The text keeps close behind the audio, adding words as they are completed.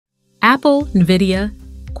Apple, Nvidia,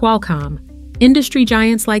 Qualcomm, industry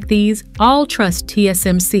giants like these all trust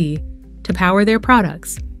TSMC to power their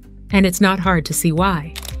products, and it's not hard to see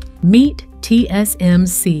why. Meet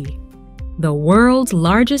TSMC, the world's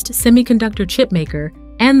largest semiconductor chip maker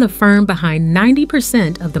and the firm behind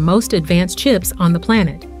 90% of the most advanced chips on the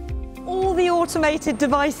planet. All the automated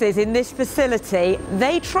devices in this facility,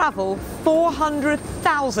 they travel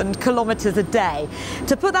 400,000 kilometers a day.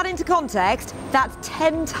 To put that into context, that's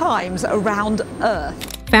 10 times around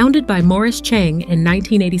Earth. Founded by Morris Chang in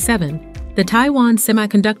 1987, the Taiwan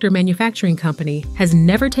Semiconductor Manufacturing Company has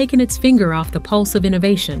never taken its finger off the pulse of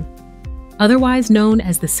innovation. Otherwise known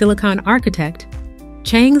as the Silicon Architect,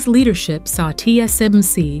 Chang's leadership saw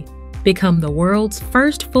TSMC become the world's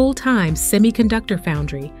first full-time semiconductor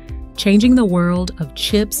foundry, changing the world of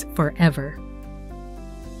chips forever.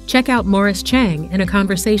 Check out Morris Chang in a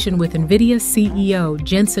conversation with Nvidia CEO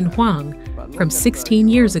Jensen Huang from 16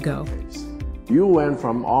 years ago. You went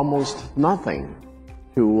from almost nothing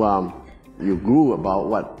to, you grew about,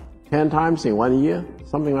 what, 10 times in 1 year?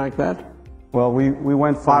 Something like that? Well, we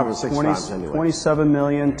went from 5 or 6 times anyway. 27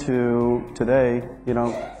 million to today,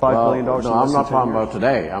 $5 billion. No, I'm not talking about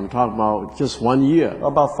today. I'm talking about just 1 year.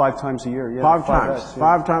 About 5 times a year, yeah. 5 times, 5x, yeah.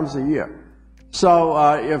 5 times a year. So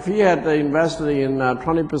if he had invested in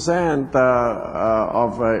 20%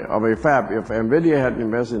 of a fab, if Nvidia had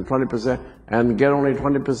invested in 20% and get only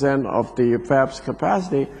 20% of the fab's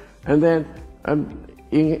capacity, and then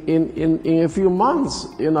in a few months,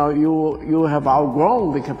 you have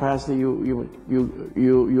outgrown the capacity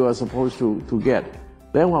you are supposed to get.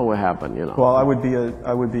 Then what will happen? Well, I would be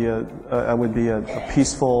a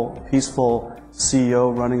peaceful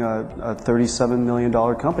CEO running a $37 million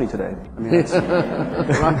company today. I mean,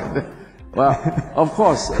 right. Well, of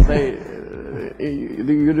course,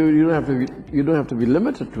 you don't have to be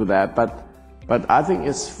limited to that, but I think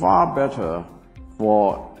it's far better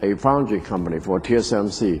for a foundry company, for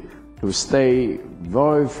TSMC, to stay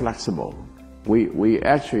very flexible. We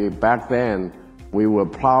actually, back then, we were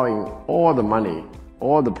plowing all the money,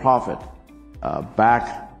 all the profit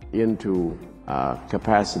back into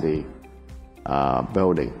capacity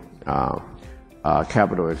building,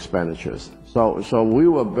 capital expenditures. So we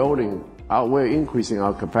were we're increasing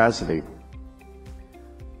our capacity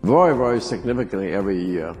very, very significantly every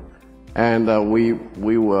year. And we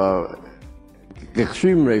were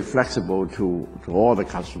extremely flexible to all the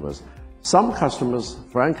customers. Some customers,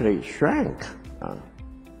 frankly, shrank.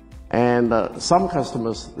 And some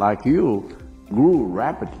customers, like you, grew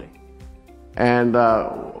rapidly. And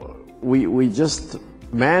we just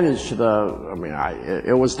managed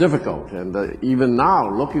it was difficult. And even now,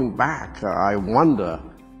 looking back, I wonder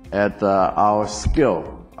at our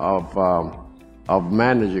skill of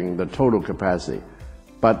managing the total capacity.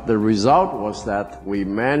 But the result was that we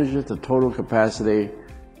managed the total capacity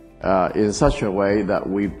in such a way that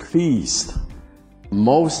we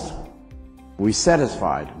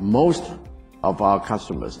satisfied most of our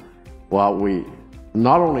customers. While we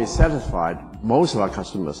not only satisfied most of our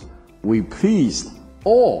customers, we pleased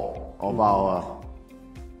all of our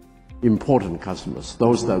important customers,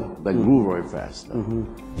 those that grew very fast. Mm-hmm.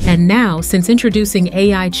 And now, since introducing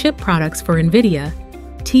AI chip products for Nvidia,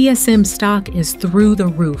 TSM stock is through the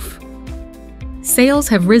roof. Sales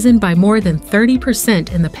have risen by more than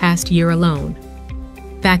 30% in the past year alone.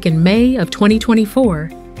 Back in May of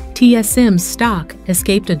 2024, TSM's stock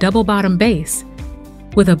escaped a double-bottom base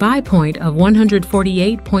with a buy point of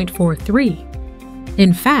 148.43.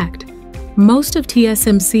 In fact, most of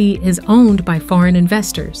TSMC is owned by foreign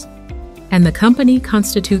investors, and the company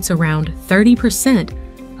constitutes around 30%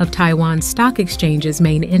 of Taiwan Stock Exchange's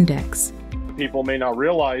main index. People may not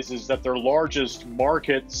realize is that their largest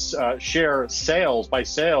market share by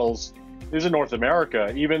sales is in North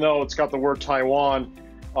America, even though it's got the word Taiwan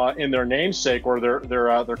in their namesake or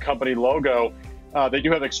their company logo. They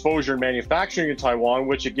do have exposure in manufacturing in Taiwan,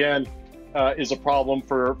 which again is a problem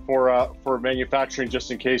for manufacturing,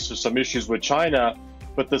 just in case there's some issues with China.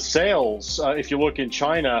 But the sales, if you look in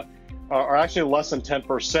China, are actually less than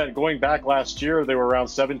 10%. Going back last year, they were around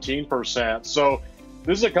 17%. So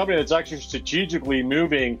this is a company that's actually strategically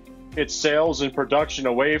moving its sales and production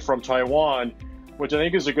away from Taiwan, which I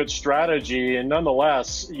think is a good strategy. And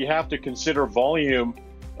nonetheless, you have to consider volume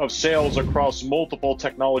of sales across multiple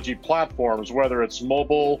technology platforms, whether it's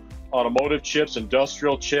mobile, automotive chips,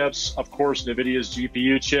 industrial chips, of course, Nvidia's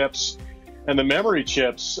GPU chips. And the memory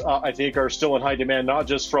chips, I think, are still in high demand, not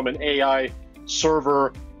just from an AI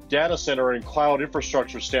server, data center, and cloud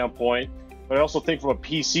infrastructure standpoint, but I also think from a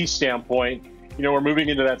PC standpoint. We're moving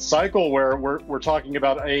into that cycle where we're talking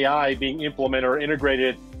about AI being implemented or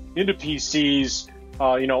integrated into PCs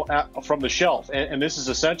from the shelf. And this is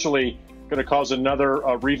essentially going to cause another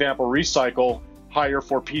revamp or recycle higher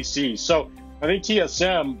for PCs. So I think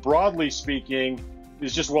TSM, broadly speaking,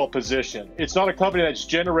 is just well positioned. It's not a company that's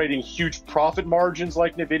generating huge profit margins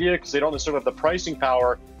like Nvidia, because they don't necessarily have the pricing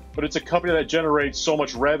power, but it's a company that generates so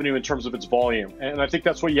much revenue in terms of its volume. And I think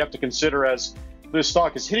that's what you have to consider as this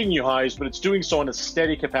stock is hitting new highs, but it's doing so in a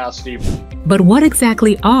steady capacity. But what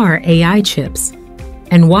exactly are AI chips?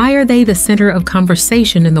 And why are they the center of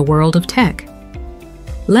conversation in the world of tech?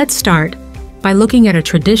 Let's start by looking at a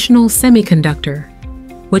traditional semiconductor,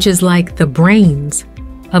 which is like the brains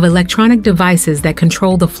of electronic devices that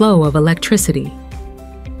control the flow of electricity.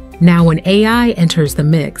 Now, when AI enters the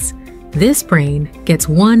mix, this brain gets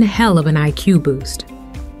one hell of an IQ boost.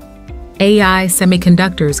 AI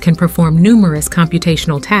semiconductors can perform numerous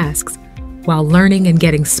computational tasks while learning and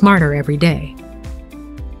getting smarter every day.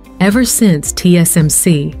 Ever since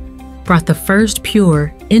TSMC brought the first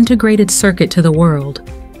pure, integrated circuit to the world,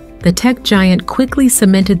 the tech giant quickly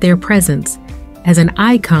cemented their presence as an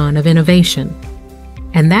icon of innovation.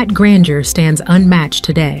 And that grandeur stands unmatched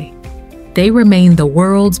today. They remain the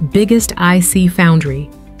world's biggest IC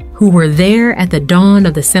foundry, who were there at the dawn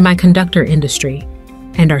of the semiconductor industry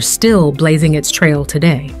and are still blazing its trail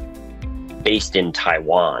today. Based in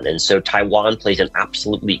Taiwan, and so Taiwan plays an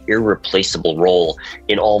absolutely irreplaceable role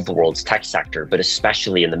in all of the world's tech sector, but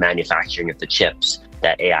especially in the manufacturing of the chips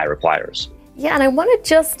that AI requires. Yeah, and I want to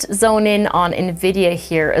just zone in on Nvidia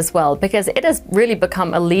here as well, because it has really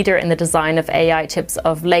become a leader in the design of AI chips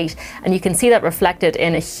of late, and you can see that reflected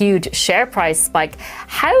in a huge share price spike.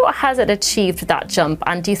 How has it achieved that jump,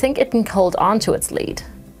 and do you think it can hold on to its lead?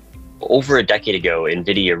 Over a decade ago,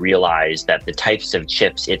 Nvidia realized that the types of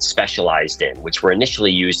chips it specialized in, which were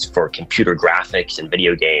initially used for computer graphics and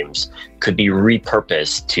video games, could be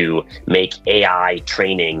repurposed to make AI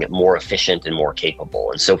training more efficient and more capable.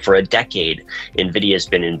 And so for a decade, Nvidia has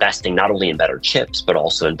been investing not only in better chips, but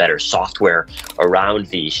also in better software around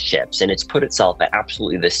these chips. And it's put itself at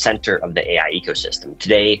absolutely the center of the AI ecosystem.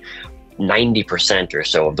 Today, 90% or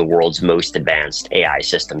so of the world's most advanced AI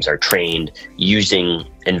systems are trained using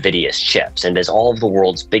Nvidia's chips. And as all of the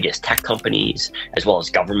world's biggest tech companies, as well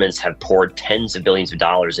as governments, have poured tens of billions of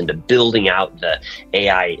dollars into building out the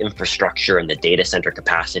AI infrastructure and the data center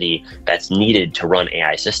capacity that's needed to run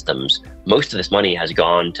AI systems, most of this money has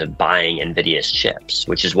gone to buying Nvidia's chips,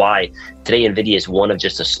 which is why today Nvidia is one of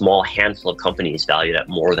just a small handful of companies valued at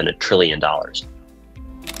more than $1 trillion.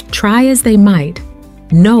 Try as they might,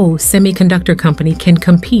 no semiconductor company can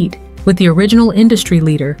compete with the original industry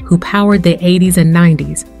leader who powered the 80s and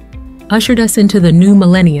 90s, ushered us into the new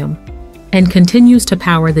millennium, and continues to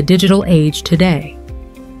power the digital age today.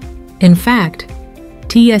 In fact,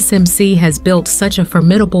 TSMC has built such a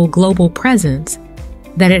formidable global presence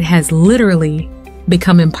that it has literally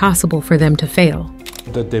become impossible for them to fail.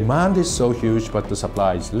 The demand is so huge, but the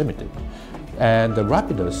supply is limited. And the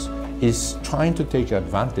Rapidus is trying to take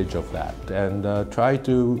advantage of that and try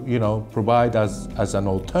to, provide us as an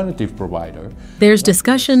alternative provider. There's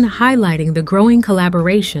discussion highlighting the growing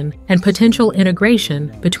collaboration and potential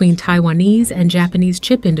integration between Taiwanese and Japanese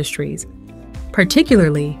chip industries,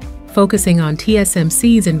 particularly focusing on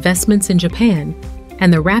TSMC's investments in Japan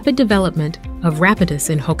and the rapid development of Rapidus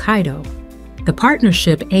in Hokkaido. The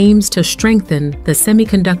partnership aims to strengthen the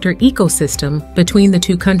semiconductor ecosystem between the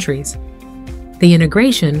two countries. The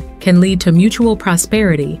integration can lead to mutual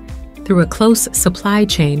prosperity through a close supply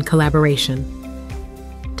chain collaboration.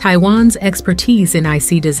 Taiwan's expertise in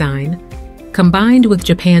IC design, combined with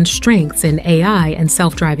Japan's strengths in AI and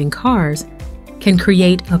self-driving cars, can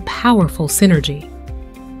create a powerful synergy.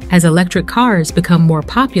 As electric cars become more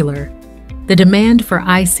popular, the demand for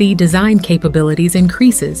IC design capabilities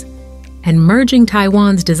increases, and merging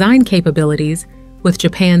Taiwan's design capabilities with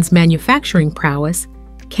Japan's manufacturing prowess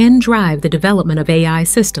can drive the development of AI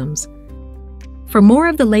systems. For more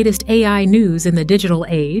of the latest AI news in the digital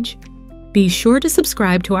age, be sure to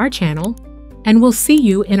subscribe to our channel, and we'll see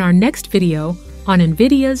you in our next video on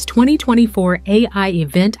NVIDIA's 2024 AI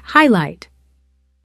event highlight.